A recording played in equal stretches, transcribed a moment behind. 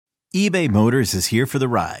eBay Motors is here for the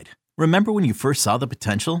ride. Remember when you first saw the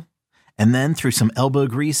potential? And then through some elbow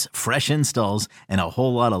grease, fresh installs, and a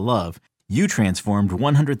whole lot of love, you transformed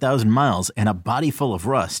 100,000 miles and a body full of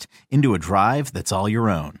rust into a drive that's all your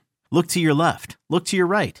own. Look to your left. Look to your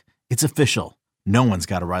right. It's official. No one's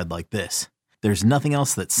got a ride like this. There's nothing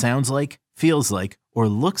else that sounds like, feels like, or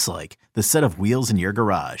looks like the set of wheels in your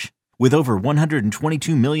garage. With over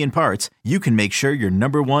 122 million parts, you can make sure your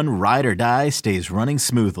number one ride or die stays running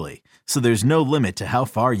smoothly. So there's no limit to how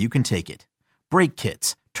far you can take it. Brake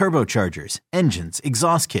kits, turbochargers, engines,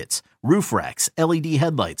 exhaust kits, roof racks, LED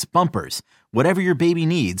headlights, bumpers, whatever your baby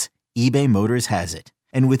needs, eBay Motors has it.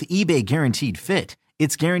 And with eBay Guaranteed Fit,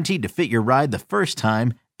 it's guaranteed to fit your ride the first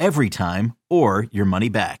time, every time, or your money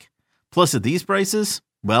back. Plus at these prices,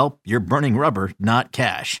 well, you're burning rubber, not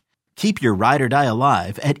cash. Keep your ride or die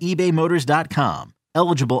alive at ebaymotors.com.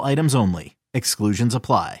 Eligible items only. Exclusions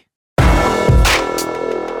apply.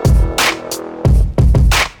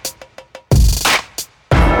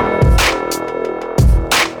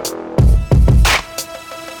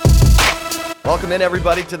 Welcome in,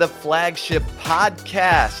 everybody, to the Flagship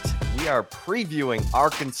Podcast. We are previewing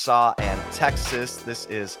Arkansas and Texas. This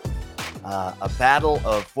is a battle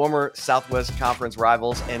of former Southwest Conference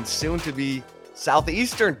rivals and soon to be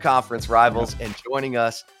Southeastern Conference rivals. And joining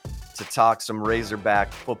us to talk some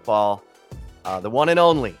Razorback football, the one and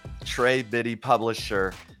only Trey Biddy,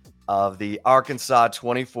 publisher of the Arkansas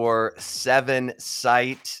 24/7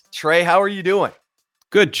 site. Trey, how are you doing?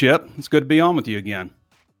 Good, Chip. It's good to be on with you again.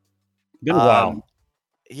 Been a while.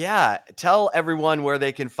 Yeah, tell everyone where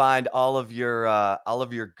they can find all of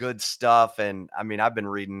your good stuff. And I mean, I've been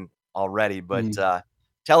reading already, but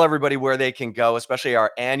tell everybody where they can go, especially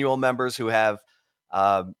our annual members who have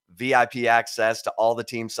VIP access to all the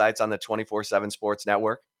team sites on the 24/7 Sports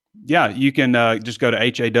Network. Yeah, you can just go to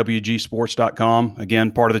hawgsports.com,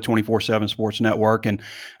 again, part of the 24/7 Sports Network, and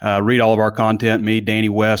read all of our content. Me, Danny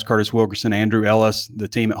West, Curtis Wilkerson, Andrew Ellis, the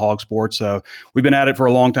team at Hog Sports. So we've been at it for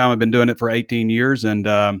a long time. I've been doing it for 18 years, and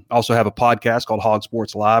also have a podcast called Hog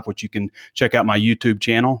Sports Live, which you can check out my YouTube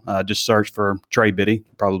channel. Just search for Trey Biddy,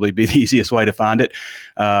 probably be the easiest way to find it.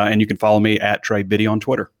 And you can follow me at Trey Biddy on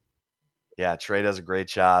Twitter. Yeah, Trey does a great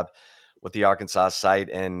job with the Arkansas site.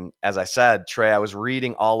 And as I said, Trey, I was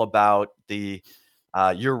reading all about the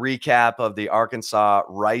your recap of the Arkansas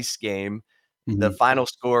Rice game. Mm-hmm. The final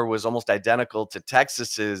score was almost identical to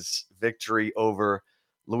Texas's victory over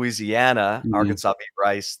Louisiana. Mm-hmm. Arkansas beat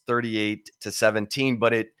Rice 38-17,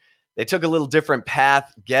 but they took a little different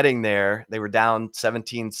path getting there. They were down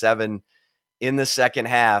 17-7 in the second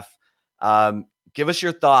half. Give us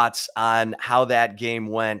your thoughts on how that game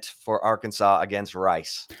went for Arkansas against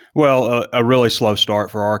Rice. Well, a really slow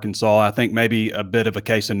start for Arkansas. I think maybe a bit of a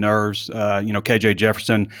case of nerves. KJ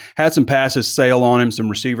Jefferson had some passes sail on him. Some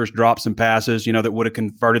receivers dropped some passes, that would have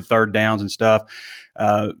converted third downs and stuff.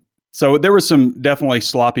 So there was some definitely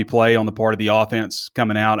sloppy play on the part of the offense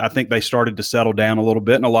coming out. I think they started to settle down a little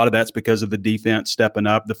bit, and a lot of that's because of the defense stepping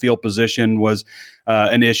up. The field position was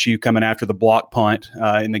an issue coming after the block punt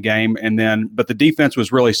in the game, but the defense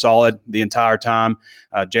was really solid the entire time.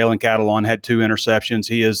 Jalen Catalon had 2 interceptions.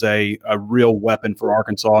 He is a real weapon for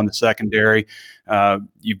Arkansas in the secondary.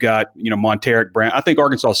 You've got, Monteric Brown. I think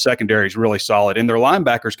Arkansas' secondary is really solid, and their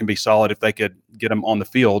linebackers can be solid if they could get them on the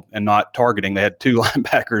field and not targeting. They had 2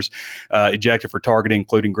 linebackers ejected for targeting,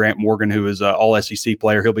 including Grant Morgan, who is an all-SEC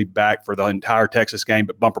player. He'll be back for the entire Texas game,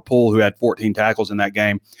 but Bumper Poole, who had 14 tackles in that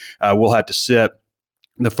game, will have to sit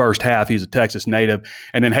the first half. He's a Texas native.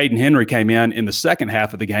 And then Hayden Henry came in the second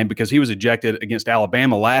half of the game because he was ejected against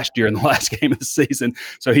Alabama last year in the last game of the season.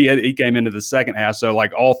 So he came into the second half. So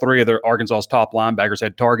like all 3 of Arkansas's top linebackers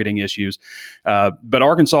had targeting issues. But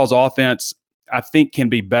Arkansas's offense, I think, can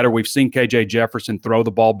be better. We've seen KJ Jefferson throw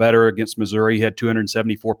the ball better against Missouri. He had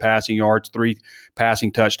 274 passing yards, 3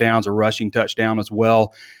 passing touchdowns, a rushing touchdown as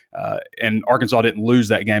well. And Arkansas didn't lose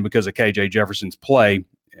that game because of KJ Jefferson's play.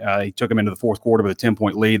 He took them into the fourth quarter with a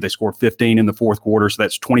 10-point lead. They scored 15 in the fourth quarter, so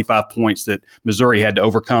that's 25 points that Missouri had to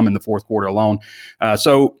overcome in the fourth quarter alone.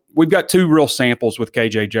 So we've got 2 real samples with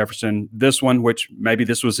KJ Jefferson. This one, which maybe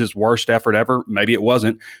this was his worst effort ever, maybe it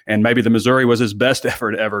wasn't, and maybe the Missouri was his best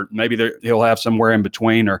effort ever. Maybe he'll have somewhere in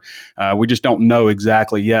between, or we just don't know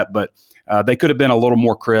exactly yet, but they could have been a little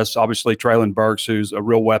more crisp. Obviously, Traylon Burks, who's a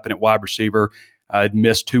real weapon at wide receiver, had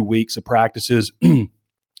missed 2 weeks of practices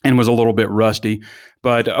and was a little bit rusty.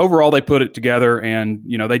 But overall, they put it together, and,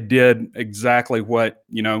 they did exactly what,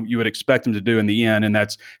 you would expect them to do in the end, and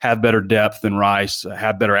that's have better depth than Rice,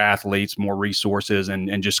 have better athletes, more resources,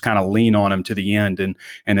 and just kind of lean on them to the end, and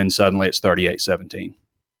then suddenly it's 38-17.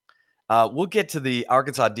 We'll get to the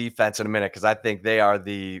Arkansas defense in a minute because I think they are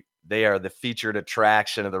the they are the featured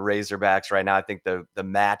attraction of the Razorbacks right now. I think the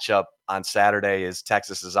matchup on Saturday is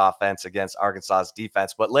Texas's offense against Arkansas's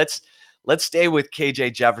defense. But let's stay with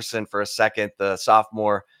KJ Jefferson for a second, the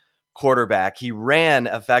sophomore quarterback. He ran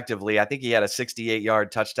effectively. I think he had a 68-yard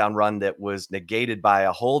touchdown run that was negated by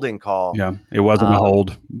a holding call. Yeah, it wasn't a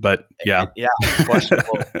hold, but yeah. Yeah,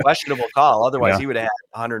 questionable call. Otherwise, he would have had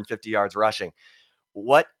 150 yards rushing.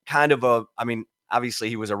 What kind of obviously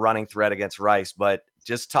he was a running threat against Rice, but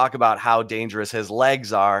just talk about how dangerous his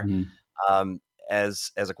legs are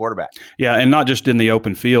as a quarterback. Yeah, and not just in the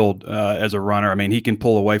open field as a runner. I mean, he can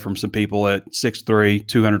pull away from some people at 6'3",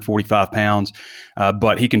 245 pounds,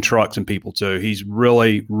 but he can truck some people too. He's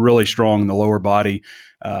really, really strong in the lower body.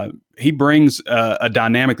 He brings a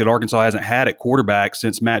dynamic that Arkansas hasn't had at quarterback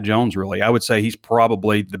since Matt Jones, really. I would say he's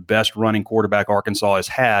probably the best running quarterback Arkansas has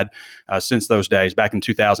had since those days, back in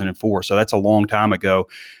 2004. So that's a long time ago.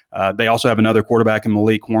 They also have another quarterback in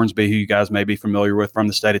Malik Hornsby, who you guys may be familiar with from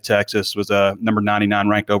the state of Texas, was a number 99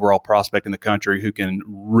 ranked overall prospect in the country who can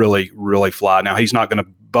really, really fly. Now, he's not going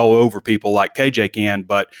to bow over people like KJ can,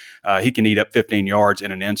 but he can eat up 15 yards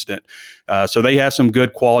in an instant. So they have some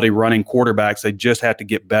good quality running quarterbacks. They just have to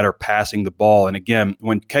get better passing the ball. And again,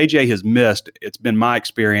 when KJ has missed, it's been my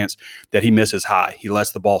experience that he misses high. He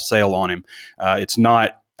lets the ball sail on him. It's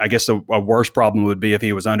not, I guess a worse problem would be if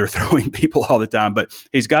he was underthrowing people all the time, but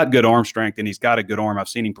he's got good arm strength and he's got a good arm. I've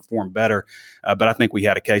seen him perform better, but I think we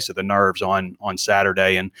had a case of the nerves on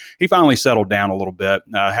Saturday, and he finally settled down a little bit.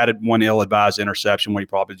 Had one ill-advised interception when he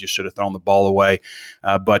probably just should have thrown the ball away,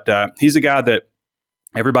 but he's a guy that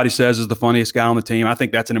everybody says is the funniest guy on the team. I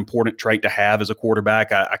think that's an important trait to have as a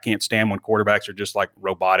quarterback. I can't stand when quarterbacks are just like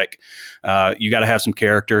robotic. You got to have some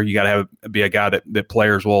character. You got to be a guy that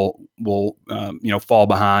players will fall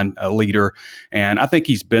behind, a leader. And I think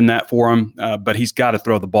he's been that for him, but he's got to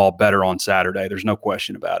throw the ball better on Saturday. There's no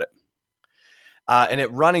question about it. And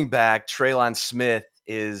at running back, Traylon Smith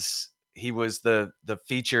he was the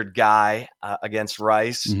featured guy against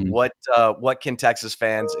Rice. Mm-hmm. What can Texas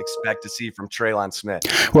fans expect to see from Traylon Smith?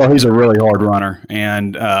 Well, he's a really hard runner,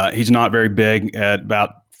 and he's not very big at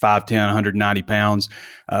about 5'10", 190 pounds.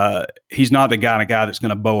 He's not the kind of guy that's going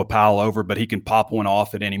to bow a pile over, but he can pop one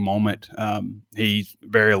off at any moment. He's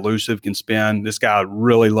very elusive, can spin. This guy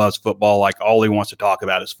really loves football. Like, all he wants to talk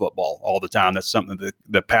about is football all the time. That's something that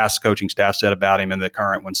the past coaching staff said about him, and the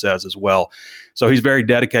current one says as well. So he's a very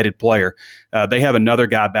dedicated player. They have another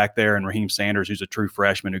guy back there in Raheem Sanders, who's a true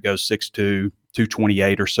freshman, who goes 6'2",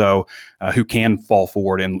 228 or so, who can fall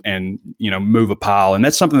forward and move a pile. And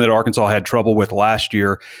that's something that Arkansas had trouble with last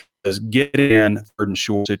year, is getting in third and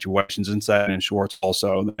short situations, inside and shorts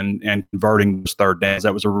also, and converting those third downs.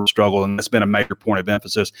 That was a real struggle, and that's been a major point of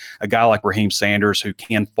emphasis. A guy like Raheem Sanders, who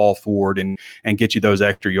can fall forward and get you those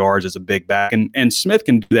extra yards as a big back. And Smith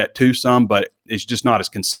can do that too some, but is just not as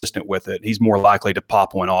consistent with it. He's more likely to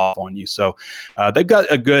pop one off on you. So they've got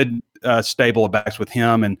a good stable of backs with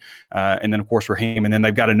him, and then of course Raheem, and then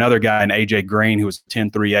they've got another guy in AJ Green, who was a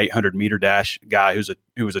 10.3 800-meter dash guy,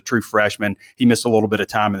 who was a true freshman. He missed a little bit of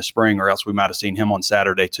time in the spring, or else we might have seen him on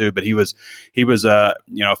Saturday too. But he was a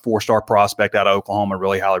 4-star prospect out of Oklahoma,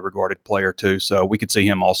 really highly regarded player too. So we could see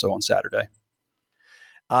him also on Saturday.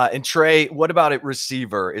 And Trey, what about at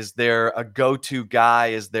receiver? Is there a go-to guy?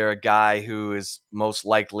 Is there a guy who is most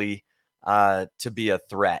likely to be a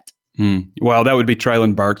threat? Well, that would be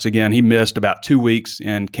Treylon Burks. Again, he missed about 2 weeks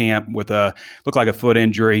in camp with looked like a foot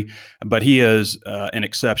injury, but he is an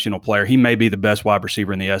exceptional player. He may be the best wide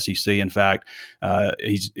receiver in the SEC. In fact,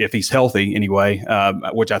 if he's healthy anyway,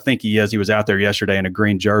 which I think he is. He was out there yesterday in a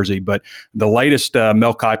green jersey, but the latest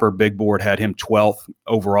Mel Kiper big board had him 12th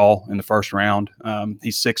overall in the first round.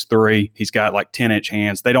 He's 6'3". He's got like 10-inch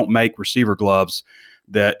hands. They don't make receiver gloves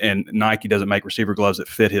and Nike doesn't make receiver gloves that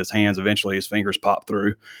fit his hands. Eventually his fingers pop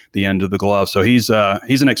through the end of the glove. So he's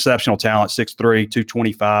an exceptional talent, 6'3",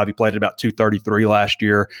 225. He played at about 233 last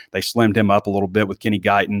year. They slimmed him up a little bit with Kenny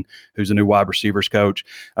Guyton, who's a new wide receivers coach.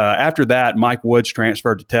 After that, Mike Woods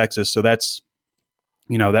transferred to Texas. So that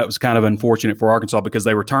was kind of unfortunate for Arkansas, because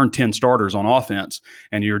they returned 10 starters on offense,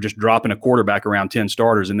 and you're just dropping a quarterback around 10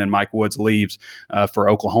 starters. And then Mike Woods leaves for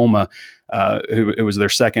Oklahoma, who was their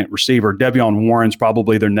second receiver. Devion Warren's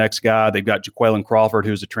probably their next guy. They've got Jaquaylin Crawford,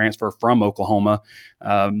 who's a transfer from Oklahoma.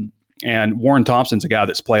 And Warren Thompson's a guy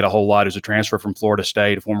that's played a whole lot as a transfer from Florida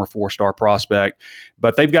State, a former 4-star prospect.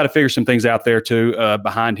 But they've got to figure some things out there too.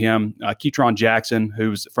 Behind him, Ketron Jackson,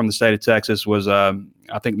 who's from the state of Texas, was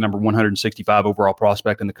I think number 165 overall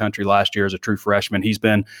prospect in the country last year as a true freshman. He's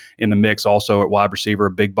been in the mix also at wide receiver,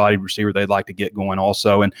 a big-bodied receiver they'd like to get going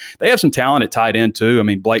also. And they have some talent at tight end too. I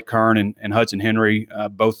mean, Blake Kern and Hudson Henry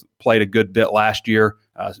both played a good bit last year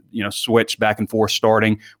switched back and forth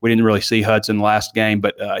starting. We didn't really see Hudson last game,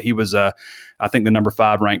 but he was, I think, the number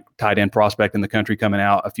 5 ranked tight end prospect in the country coming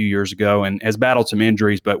out a few years ago, and has battled some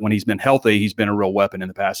injuries. But when he's been healthy, he's been a real weapon in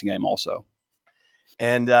the passing game also.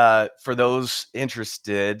 And for those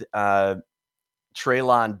interested,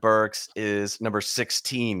 Treylon Burks is number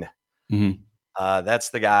 16. Mm-hmm. That's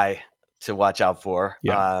the guy to watch out for.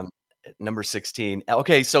 Yeah. Number 16.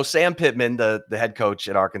 Okay, so Sam Pittman, the head coach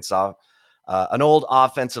at Arkansas, an old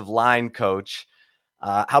offensive line coach.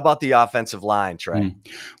 How about the offensive line, Trey?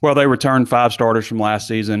 Well, they returned 5 starters from last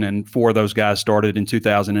season, and 4 of those guys started in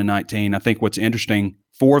 2019. I think what's interesting,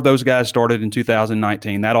 4 of those guys started in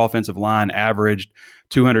 2019. That offensive line averaged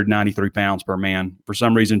 293 pounds per man. For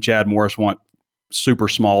some reason, Chad Morris wants super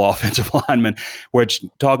small offensive linemen, which,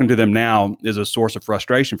 talking to them now, is a source of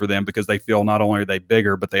frustration for them, because they feel not only are they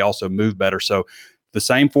bigger, but they also move better. So the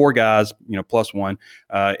same 4 guys, plus 1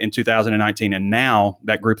 in 2019, and now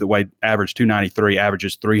that group that averaged 293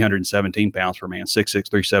 averages 317 pounds per man, 6'6",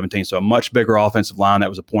 317. So a much bigger offensive line. That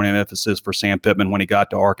was a point of emphasis for Sam Pittman when he got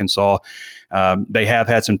to Arkansas. They have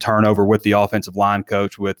had some turnover with the offensive line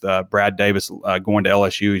coach, with Brad Davis going to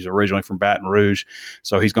LSU. He's originally from Baton Rouge,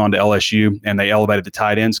 so he's gone to LSU, and they elevated the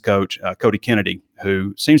tight ends coach, Cody Kennedy,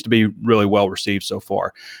 who seems to be really well received so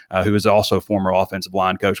far, who is also a former offensive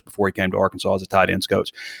line coach before he came to Arkansas as a tight ends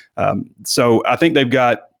coach. So I think they've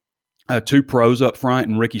got 2 pros up front,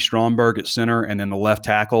 and Ricky Stromberg at center, and then the left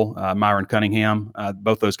tackle, Myron Cunningham.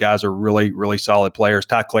 Both those guys are really, really solid players.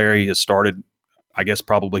 Ty Clary has started, I guess,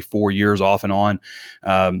 probably 4 years off and on.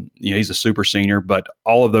 He's a super senior, but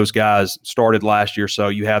all of those guys started last year, so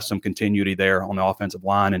you have some continuity there on the offensive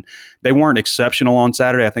line. And they weren't exceptional on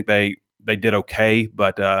Saturday. I think they did okay,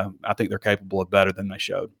 but I think they're capable of better than they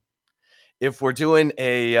showed. If we're doing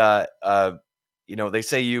they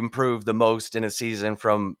say you improve the most in a season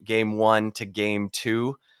from game 1 to game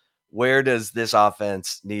 2. Where does this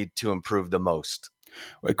offense need to improve the most?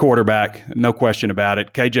 Quarterback, no question about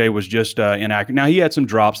it. KJ was just inaccurate. Now, he had some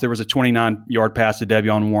drops. There was a 29-yard pass to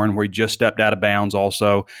De'Vion Warren where he just stepped out of bounds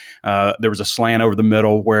also. There was a slant over the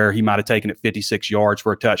middle where he might have taken it 56 yards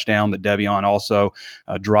for a touchdown that De'Vion also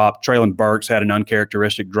dropped. Treylon Burks had an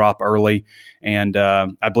uncharacteristic drop early, and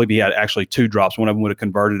I believe he had actually 2 drops. One of them would have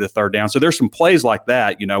converted a third down. So there's some plays like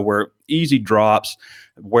that, where easy drops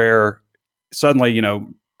where suddenly,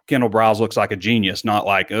 Kendall Briles looks like a genius, not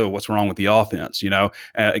like, oh, what's wrong with the offense?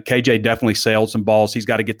 KJ definitely sailed some balls. He's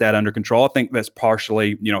got to get that under control. I think that's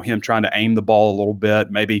partially, him trying to aim the ball a little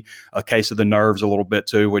bit, maybe a case of the nerves a little bit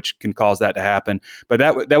too, which can cause that to happen. But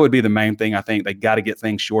that would be the main thing. I think they got to get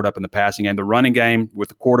things shored up in the passing game. The running game with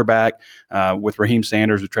the quarterback, with Raheem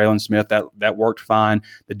Sanders, with Traylon Smith, that worked fine.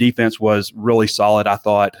 The defense was really solid, I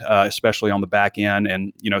thought, especially on the back end,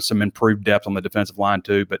 and some improved depth on the defensive line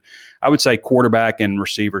too. But I would say quarterback and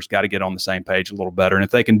receivers got to get on the same page a little better. And if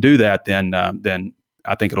they can do that, then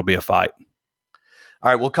I think it'll be a fight.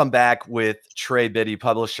 All right, we'll come back with Trey Biddy,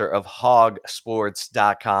 publisher of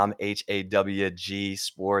hawgsports.com, HAWG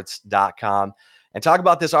sports.com, and talk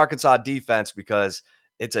about this Arkansas defense, because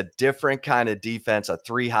it's a different kind of defense, a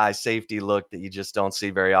 3-high safety look that you just don't see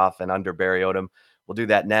very often under Barry Odom. We'll do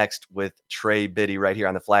that next with Trey Biddy right here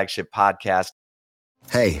on the Flagship Podcast.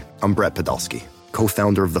 Hey, I'm Brett Podolsky,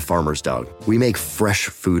 co-founder of The Farmer's Dog. We make fresh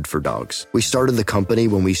food for dogs. We started the company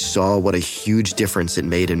when we saw what a huge difference it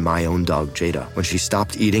made in my own dog, Jada, when she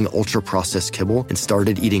stopped eating ultra-processed kibble and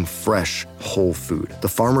started eating fresh, whole food. The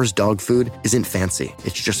Farmer's Dog food isn't fancy.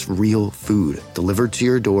 It's just real food delivered to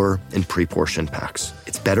your door in pre-portioned packs.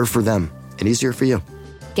 It's better for them and easier for you.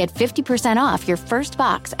 Get 50% off your first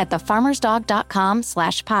box at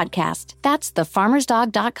thefarmersdog.com/podcast. That's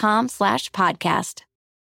thefarmersdog.com/podcast.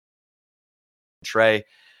 Trey,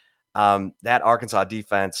 that Arkansas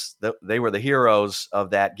defense, they were the heroes of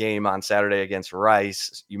that game on Saturday against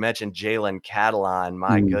Rice. You mentioned Jalen Catalon,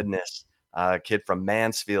 my goodness, kid from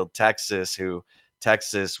Mansfield, Texas, who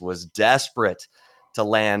Texas was desperate to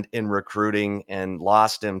land in recruiting and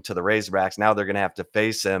lost him to the Razorbacks. Now they're going to have to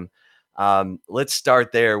face him. Let's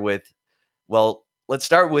start there with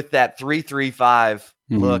that 3-3-5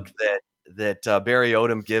 look that Barry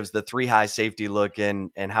Odom gives, the 3-high safety look,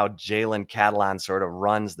 and how Jalen Catalon sort of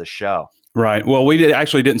runs the show. Right. Well, we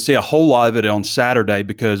didn't see a whole lot of it on Saturday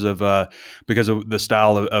because of the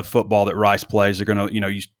style of football that Rice plays. They're going to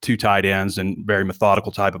use 2 tight ends and very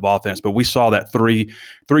methodical type of offense. But we saw that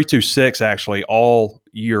 3-2-6 actually all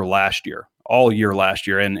year last year. all year last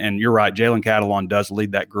year. And you're right, Jalen Catalon does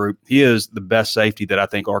lead that group. He is the best safety that I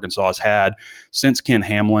think Arkansas has had since Ken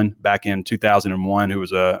Hamlin back in 2001, who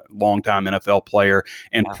was a longtime NFL player,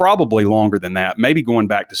 and probably longer than that, maybe going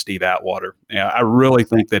back to Steve Atwater. I really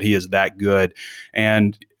think that he is that good.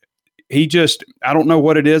 And I don't know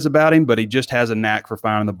what it is about him, but he just has a knack for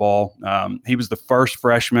finding the ball. He was the first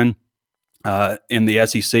freshman in the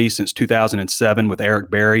SEC since 2007 with Eric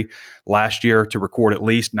Berry last year to record at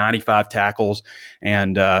least 95 tackles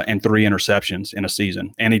and 3 interceptions in a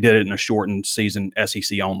season. And he did it in a shortened season,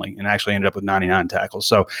 SEC only, and actually ended up with 99 tackles.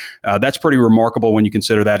 So that's pretty remarkable when you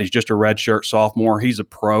consider that. He's just a redshirt sophomore. He's a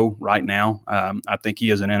pro right now. I think he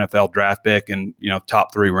is an NFL draft pick and,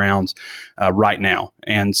 top 3 rounds right now.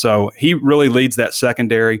 And so he really leads that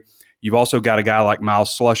secondary. You've also got a guy like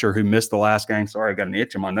Miles Slusher who missed the last game. Sorry, I got an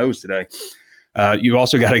itch in my nose today. You've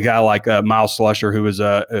also got a guy like Miles Slusher, who was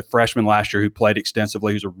a freshman last year who played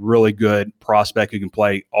extensively, who's a really good prospect who can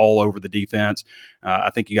play all over the defense. I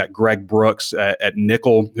think you got Greg Brooks at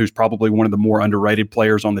nickel, who's probably one of the more underrated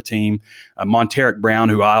players on the team. Monteric Brown,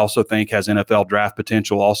 who I also think has NFL draft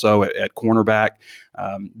potential also at cornerback.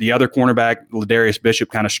 The other cornerback, Ladarius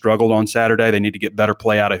Bishop, kind of struggled on Saturday. They need to get better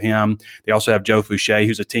play out of him. They also have Joe Fouché,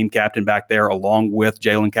 who's a team captain back there, along with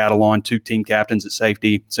Jalen Catalon, 2 team captains at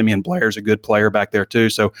safety. Simeon Blair's a good player back there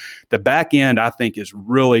too. So the back end, I think, is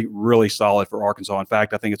really, really solid for Arkansas. In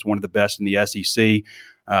fact, I think it's one of the best in the SEC.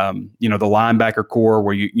 The linebacker core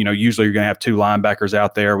where usually you're going to have 2 linebackers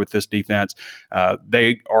out there with this defense.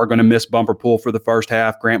 They are going to miss Bumper Poole for the first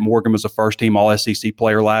half. Grant Morgan was a first team All SEC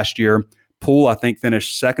player last year. Poole, I think,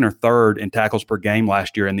 finished 2nd or 3rd in tackles per game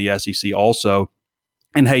last year in the SEC also.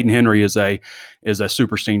 And Hayden Henry is a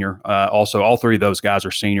super senior. Also, all 3 of those guys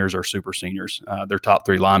are seniors or super seniors. They're top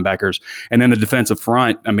 3 linebackers. And then the defensive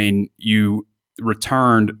front, you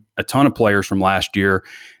returned a ton of players from last year,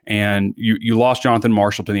 and you lost Jonathan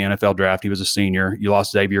Marshall to the NFL draft. He was a senior. You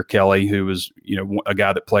lost Xavier Kelly, who was a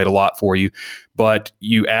guy that played a lot for you, but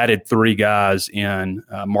you added 3 guys in.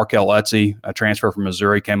 Markel Utze, a transfer from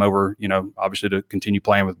Missouri, came over, obviously to continue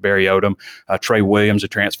playing with Barry Odom. Trey Williams, a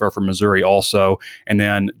transfer from Missouri also, and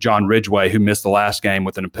then John Ridgway, who missed the last game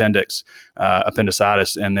with an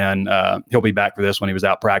appendicitis, and then he'll be back for this one. He was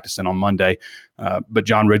out practicing on Monday. But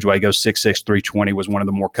John Ridgway goes 6'6", 320, was one of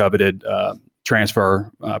the more coveted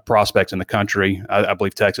transfer prospects in the country. I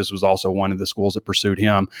believe Texas was also one of the schools that pursued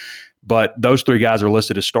him. But those 3 guys are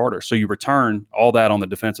listed as starters. So you return all that on the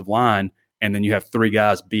defensive line, and then you have 3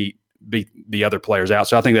 guys beat the other players out.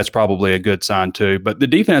 So I think that's probably a good sign too. But the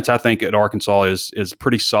defense, I think, at Arkansas is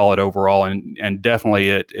pretty solid overall, and definitely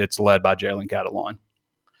it's led by Jalen Catalon.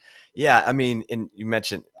 Yeah, and you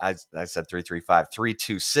mentioned I said 3-3-5,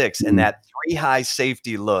 3-2-6, and that 3 high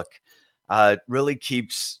safety look really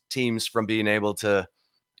keeps teams from being able to,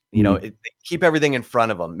 keep everything in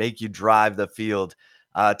front of them, make you drive the field.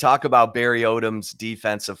 Talk about Barry Odom's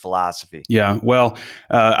defensive philosophy. Yeah, well,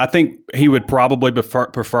 I think he would probably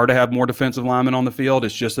prefer to have more defensive linemen on the field.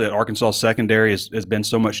 It's just that Arkansas secondary has been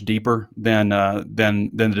so much deeper than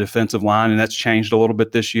the defensive line, and that's changed a little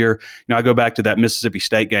bit this year. I go back to that Mississippi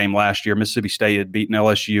State game last year. Mississippi State had beaten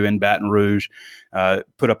LSU in Baton Rouge,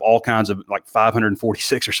 put up all kinds of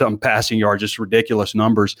 546 or something passing yards, just ridiculous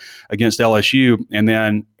numbers against LSU, and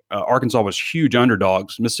then Arkansas was huge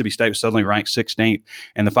underdogs. Mississippi State was suddenly ranked 16th,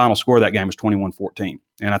 and the final score of that game was 21-14.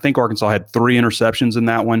 And I think Arkansas had 3 interceptions in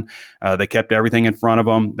that one. They kept everything in front of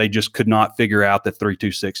them. They just could not figure out the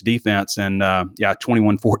 3-2-6 defense. And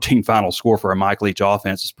 21-14 final score for a Mike Leach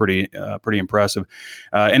offense is pretty impressive.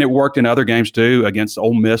 And it worked in other games too against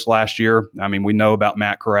Ole Miss last year. We know about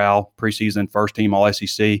Matt Corral, preseason first team All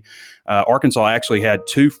SEC. Arkansas actually had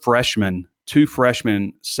 2 freshman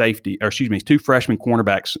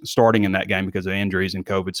cornerbacks starting in that game because of injuries and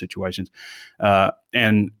COVID situations.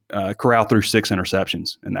 And Corral threw 6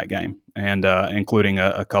 interceptions in that game, and including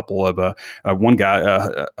a couple of one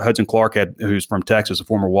guy, Hudson Clark, who's from Texas, a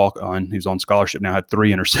former walk-on, who's on scholarship now, had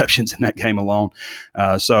 3 interceptions in that game alone.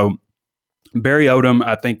 So Barry Odom,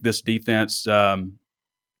 I think this defense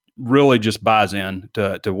really just buys in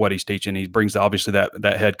to what he's teaching. He brings obviously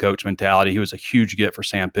that head coach mentality. He was a huge get for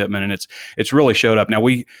Sam Pittman, and it's really showed up. Now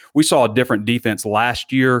we saw a different defense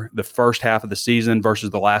last year, the first half of the season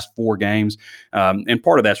versus the last 4 games, and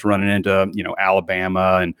part of that's running into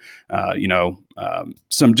Alabama and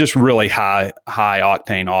some just really high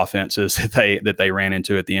octane offenses that they ran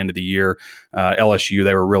into at the end of the year. LSU,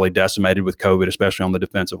 they were really decimated with COVID, especially on the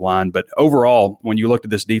defensive line. But overall, when you looked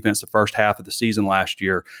at this defense the first half of the season last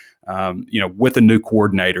year, with a new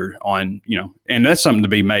coordinator on, and that's something to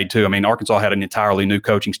be made too. I mean, Arkansas had an entirely new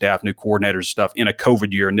coaching staff, new coordinators, stuff in a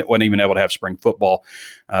COVID year, and it wasn't even able to have spring football.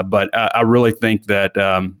 But I really think that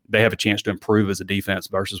they have a chance to improve as a defense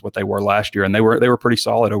versus what they were last year, and they were pretty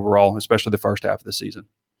solid overall, especially the first half of the season.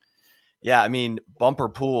 Yeah, I mean, Bumper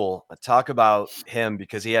Poole, talk about him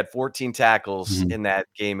because he had 14 tackles in that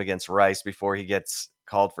game against Rice before he gets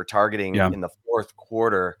called for targeting in the fourth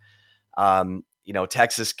quarter.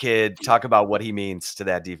 Texas kid, talk about what he means to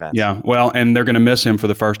that defense. Yeah, well, and they're going to miss him for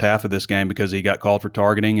the first half of this game because he got called for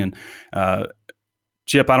targeting. And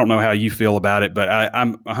Chip, I don't know how you feel about it, but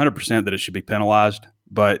I'm 100% that it should be penalized.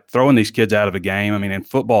 But throwing these kids out of a game, I mean, in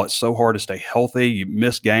football, it's so hard to stay healthy. You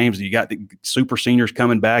miss games. You got the super seniors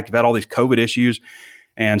coming back. You've had all these COVID issues,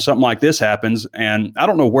 and something like this happens. And I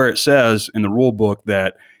don't know where it says in the rule book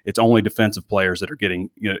that it's only defensive players that are getting,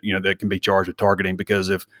 that can be charged with targeting, because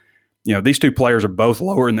if these two players are both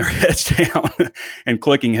lowering their heads down and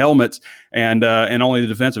clicking helmets, and only the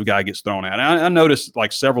defensive guy gets thrown out. I noticed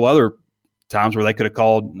like several other times where they could have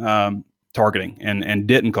called targeting and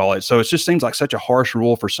didn't call it. So it just seems like such a harsh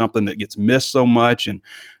rule for something that gets missed so much and,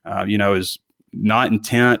 is not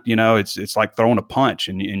intent. It's like throwing a punch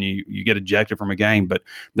and you get ejected from a game. But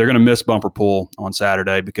they're going to miss Bumper Poole on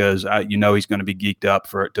Saturday because he's going to be geeked up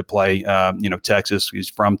to play Texas. He's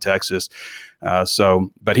from Texas.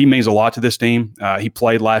 But he means a lot to this team. He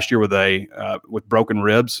played last year with broken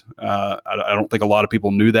ribs. I don't think a lot of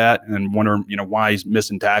people knew that and wonder, why he's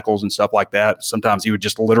missing tackles and stuff like that. Sometimes he would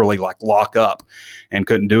just literally like lock up and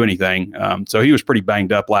couldn't do anything. So he was pretty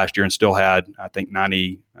banged up last year and still had, I think,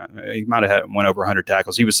 90. He might have went over 100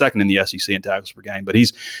 tackles. He was second in the SEC in tackles per game, but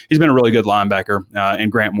he's been a really good linebacker.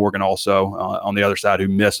 And Grant Morgan also on the other side, who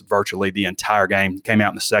missed virtually the entire game, came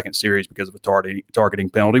out in the second series because of a targeting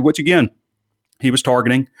penalty, which again, he was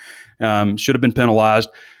targeting, should have been penalized.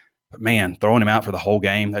 But man, throwing him out for the whole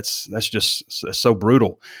game, that's just so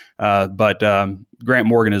brutal. But Grant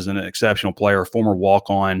Morgan is an exceptional player, a former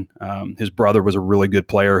walk-on. His brother was a really good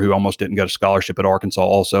player who almost didn't get a scholarship at Arkansas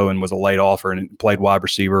also and was a late offer and played wide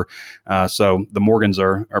receiver. So the Morgans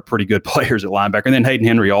are pretty good players at linebacker. And then Hayden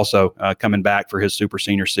Henry also coming back for his super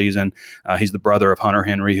senior season. He's the brother of Hunter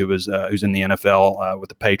Henry, who's in the NFL with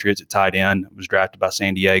the Patriots at tight end, was drafted by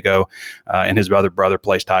San Diego. And his other brother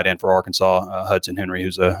plays tight end for Arkansas, Hudson Henry,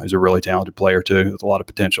 who's a really talented player too, with a lot of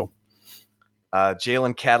potential.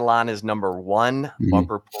 Jalen Catalon is number 1.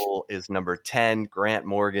 Bumper Poole is number 10. Grant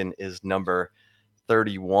Morgan is number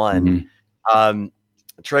 31.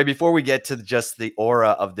 Trey, before we get to just the aura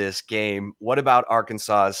of this game, what about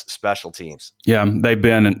Arkansas's special teams? Yeah, they've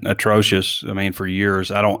been atrocious. I mean, for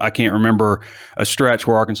years. I can't remember a stretch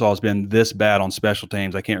where Arkansas has been this bad on special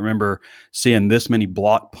teams. I can't remember seeing this many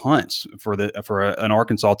blocked punts for an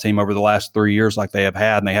Arkansas team over the last 3 years like they have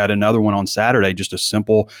had. And they had another one on Saturday, just a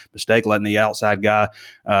simple mistake, letting the outside guy.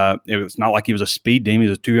 It was not like he was a speed demon. He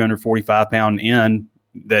was a 245-pound end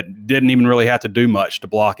that didn't even really have to do much to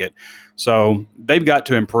block it. So they've got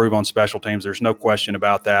to improve on special teams. There's no question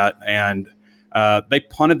about that. And they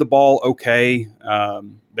punted the ball okay.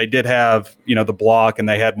 They did have, the block, and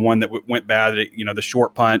they had one that went bad. The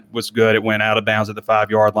short punt was good. It went out of bounds at the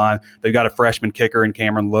 5-yard line. They've got a freshman kicker in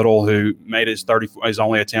Cameron Little who made his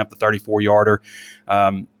only attempt, the 34-yarder.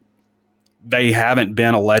 They haven't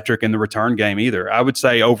been electric in the return game either. I would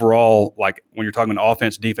say overall, like when you're talking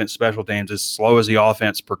offense, defense, special teams, as slow as the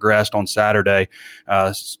offense progressed on Saturday,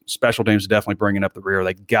 special teams is definitely bringing up the rear.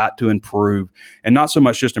 They got to improve, and not so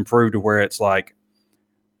much just improve to where it's like,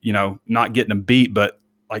 not getting them beat, but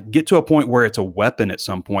like get to a point where it's a weapon at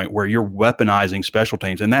some point where you're weaponizing special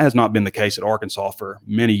teams. And that has not been the case at Arkansas for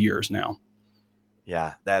many years now.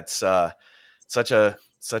 Yeah, that's such a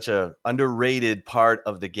underrated part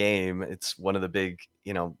of the game. It's one of the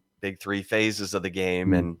big 3 phases of the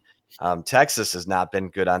game. And Texas has not been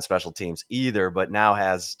good on special teams either, but now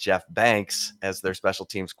has Jeff Banks as their special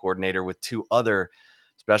teams coordinator with 2 other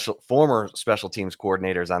former special teams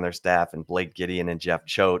coordinators on their staff, and Blake Gideon and Jeff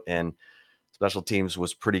Choate. And special teams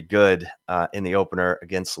was pretty good in the opener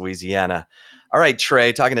against Louisiana. All right,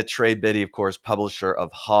 Trey, talking to Trey Biddy, of course, publisher of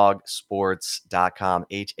hawgsports.com,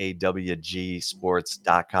 HAWG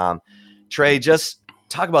sports.com. Trey, just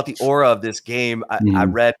talk about the aura of this game. I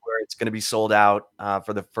read where it's going to be sold out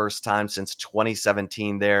for the first time since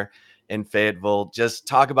 2017 there in Fayetteville. Just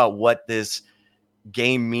talk about what this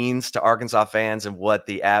game means to Arkansas fans and what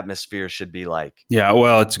the atmosphere should be like? Yeah,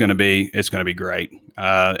 well, it's going to be great.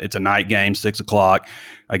 It's a night game, 6:00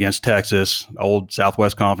 against Texas, old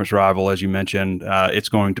Southwest Conference rival, as you mentioned. It's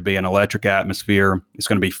going to be an electric atmosphere. It's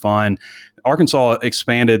going to be fun. Arkansas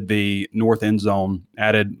expanded the north end zone,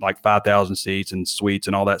 added like 5,000 seats and suites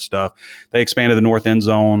and all that stuff. They expanded the north end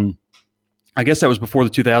zone. I guess that was before the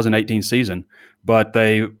 2018 season, but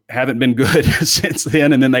they haven't been good since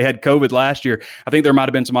then. And then they had COVID last year. I think there might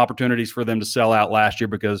have been some opportunities for them to sell out last year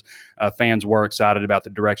because fans were excited about the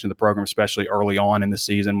direction of the program, especially early on in the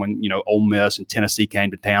season when, Ole Miss and Tennessee came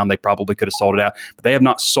to town. They probably could have sold it out, but they have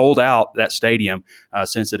not sold out that stadium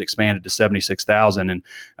since it expanded to 76,000. And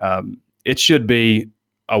it should be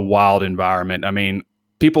a wild environment. I mean,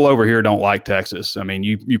 people over here don't like Texas. I mean,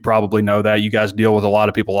 you probably know that. You guys deal with a lot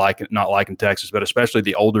of people not liking Texas, but especially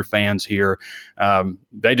the older fans here.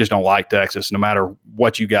 They just don't like Texas no matter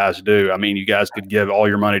what you guys do. I mean, you guys could give all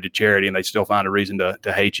your money to charity and they still find a reason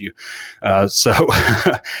to hate you. There's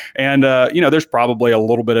probably a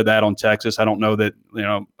little bit of that on Texas. I don't know that,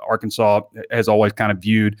 Arkansas has always kind of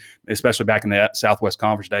viewed, especially back in the Southwest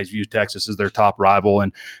Conference days, viewed Texas as their top rival.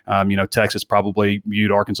 And, Texas probably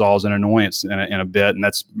viewed Arkansas as an annoyance in a bit. And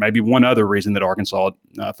that's maybe one other reason that Arkansas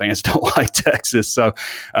fans don't like Texas. So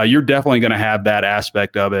you're definitely going to have that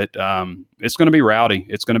aspect of it. It's going to be rowdy.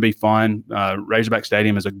 It's going to be fun. Razorback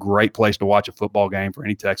Stadium is a great place to watch a football game for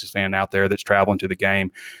any Texas fan out there that's traveling to the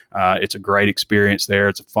game. It's a great experience there.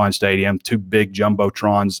 It's a fun stadium, 2 big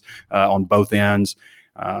jumbotrons on both ends.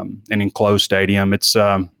 An enclosed stadium.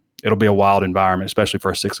 It'll be a wild environment, especially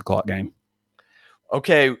for a 6:00 game.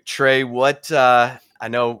 Okay, Trey, I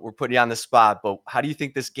know we're putting you on the spot, but how do you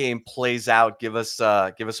think this game plays out? Give us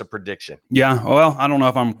a prediction. Yeah, well, I don't know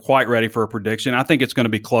if I'm quite ready for a prediction. I think it's going to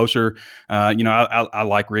be closer. I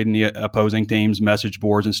like reading the opposing teams' message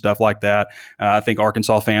boards and stuff like that. I think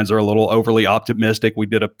Arkansas fans are a little overly optimistic. We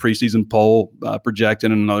did a preseason poll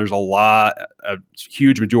projecting, and there's a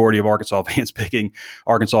huge majority of Arkansas fans picking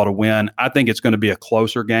Arkansas to win. I think it's going to be a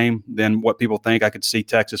closer game than what people think. I could see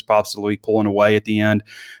Texas possibly pulling away at the end,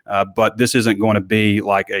 but this isn't going to be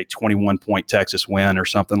like a 21-point Texas win or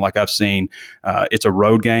something like I've seen. It's a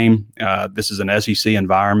road game. This is an SEC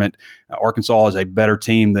environment. Arkansas is a better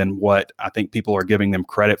team than what I think people are giving them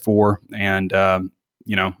credit for. And,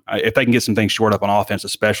 if they can get some things short up on offense,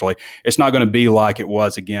 especially, it's not going to be like it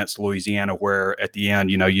was against Louisiana, where at the end,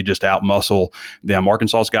 you just outmuscle them.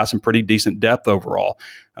 Arkansas's got some pretty decent depth overall.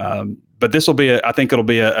 But this will be, I think it'll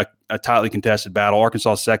be a tightly contested battle.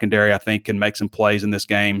 Arkansas secondary, I think, can make some plays in this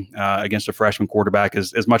game against a freshman quarterback.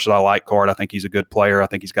 As much as I like Card, I think he's a good player. I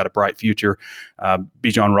think he's got a bright future.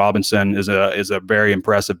 Bijan Robinson is a very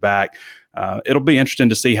impressive back. It'll be interesting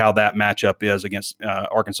to see how that matchup is against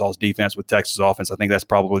Arkansas's defense with Texas offense. I think that's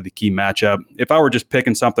probably the key matchup. If I were just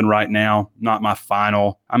picking something right now, not my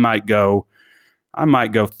final, I might go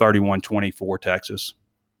 31-24 Texas.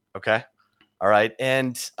 Okay. All right.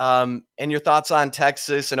 And your thoughts on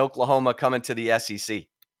Texas and Oklahoma coming to the SEC?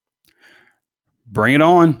 Bring it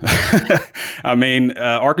on. I mean,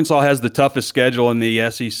 Arkansas has the toughest schedule in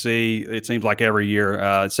the SEC, it seems like, every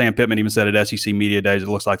year. Sam Pittman even said at SEC Media Days, it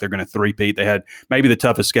looks like they're going to three-peat. They had maybe the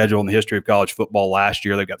toughest schedule in the history of college football last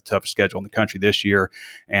year. They've got the toughest schedule in the country this year,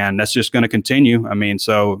 and that's just going to continue. I mean,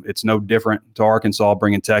 so it's no different to Arkansas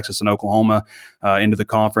bringing Texas and Oklahoma into the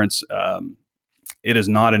conference. It is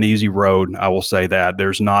not an easy road. I will say that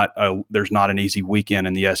there's not an easy weekend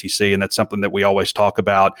in the SEC, and that's something that we always talk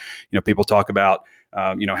about. People talk about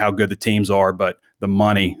how good the teams are, but the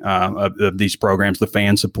money of these programs, the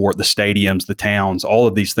fan support, the stadiums, the towns, all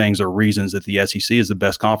of these things are reasons that the SEC is the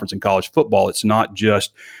best conference in college football. It's not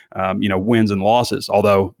just, wins and losses,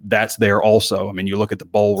 although that's there also. I mean, you look at the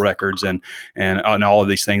bowl records and all of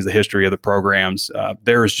these things, the history of the programs,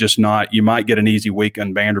 there's just not, you might get an easy week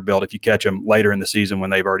in Vanderbilt if you catch them later in the season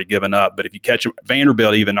when they've already given up. But if you catch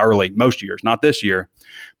Vanderbilt even early, most years, not this year,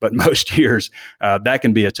 but most years, that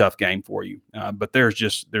can be a tough game for you. But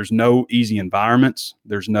there's no easy environments.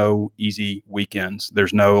 There's no easy weekends.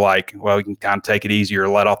 There's no we can kind of take it easy or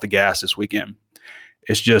let off the gas this weekend.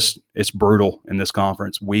 It's brutal in this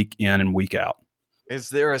conference, week in and week out. Is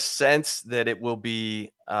there a sense that it will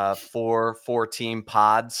be 4-team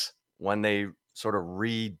pods when they sort of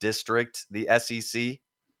redistrict the SEC?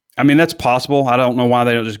 I mean, that's possible. I don't know why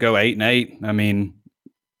they don't just go 8-8. I mean,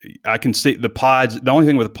 I can see the pods. The only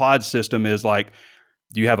thing with the pod system is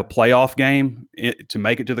do you have a playoff game to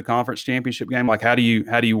make it to the conference championship game? How do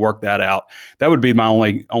you work that out? That would be my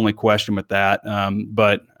only question with that.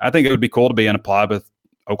 But I think it would be cool to be in a pod with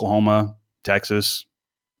Oklahoma, Texas,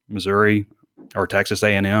 Missouri, or Texas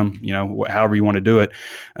A&M. However you want to do it.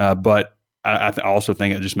 But I also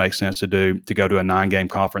think it just makes sense to go to a 9-game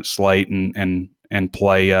conference slate and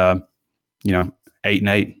play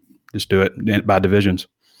 8-8. Just do it by divisions.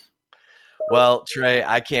 Well, Trey,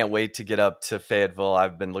 I can't wait to get up to Fayetteville.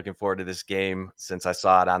 I've been looking forward to this game since I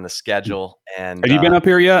saw it on the schedule. And have you been up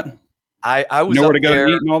here yet? I was know where up to go there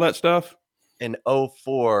to eat and all that stuff in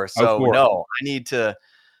 04. So no, I need to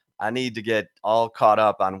get all caught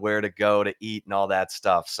up on where to go to eat and all that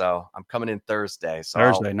stuff. So I'm coming in Thursday.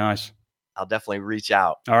 So nice. I'll definitely reach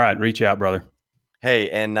out. All right, reach out, brother. Hey,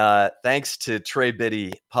 and thanks to Trey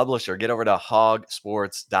Biddy, publisher. Get over to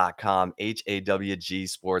hawgsports.com, HAWG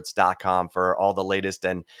sports.com for all the latest.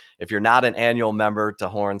 And if you're not an annual member to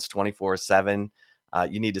Horns 24/7,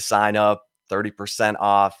 you need to sign up, 30%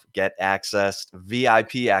 off, get access,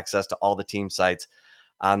 VIP access to all the team sites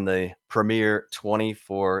on the premier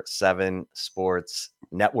 24/7 sports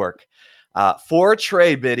network. For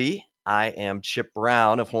Trey Biddy, I am Chip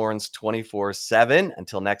Brown of Horns 24/7.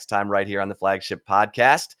 Until next time, right here on the Flagship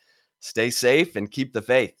Podcast, stay safe and keep the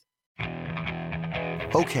faith.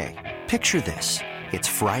 Okay, picture this. It's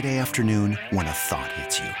Friday afternoon when a thought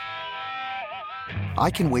hits you. I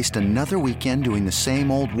can waste another weekend doing the same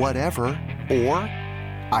old whatever, or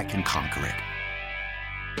I can conquer it.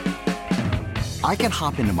 I can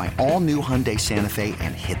hop into my all-new Hyundai Santa Fe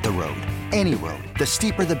and hit the road. Any road. The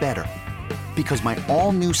steeper, the better. Because my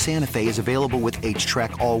all-new Santa Fe is available with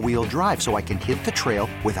H-Track all-wheel drive, so I can hit the trail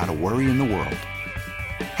without a worry in the world.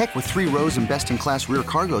 Heck, with 3 rows and best-in-class rear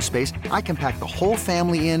cargo space, I can pack the whole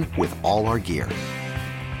family in with all our gear.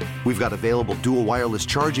 We've got available dual wireless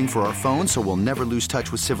charging for our phones, so we'll never lose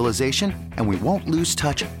touch with civilization, and we won't lose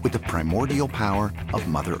touch with the primordial power of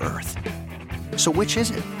Mother Earth. So which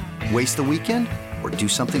is it? Waste the weekend or do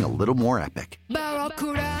something a little more epic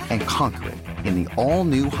and conquer it in the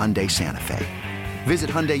all-new Hyundai Santa Fe.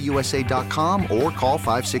 Visit HyundaiUSA.com or call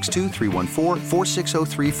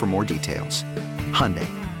 562-314-4603 for more details. Hyundai,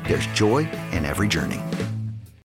 there's joy in every journey.